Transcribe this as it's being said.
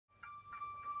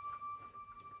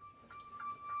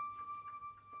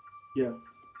Yeah.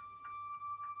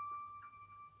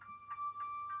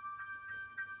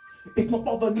 If my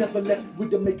father never left,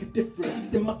 would it make a difference?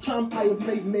 In my time, I have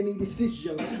made many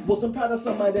decisions. Wasn't proud of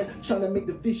some of them, trying to make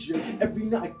the vision. Every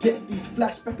night I get these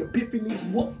flashback epiphanies.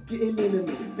 What's getting into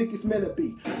me? Think it's meant to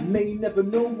be. May never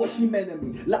know what she meant to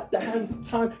me. Like the hands of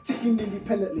time ticking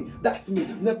independently. That's me,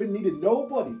 never needed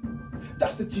nobody.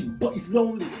 That's the G, but he's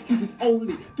lonely, he's his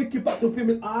only. Thinking about the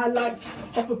women I liked,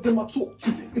 half of them I talk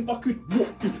to. If I could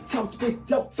walk through time, space,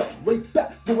 delta, way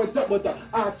back where I dealt with her,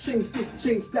 I changed this,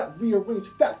 changed that, rearranged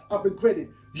facts I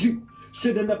regretted. You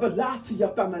should've never lied to your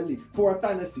family for a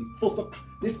fantasy, for some.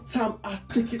 This time I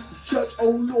take it to church. Oh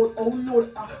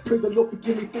Lord, I pray the Lord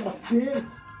forgive me for my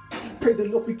sins. Pray the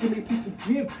Lord forgive me, please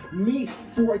forgive me,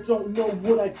 for I don't know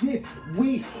what I did.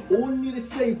 We all need a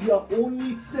savior, all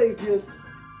need saviors.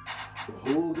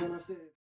 But who gonna say?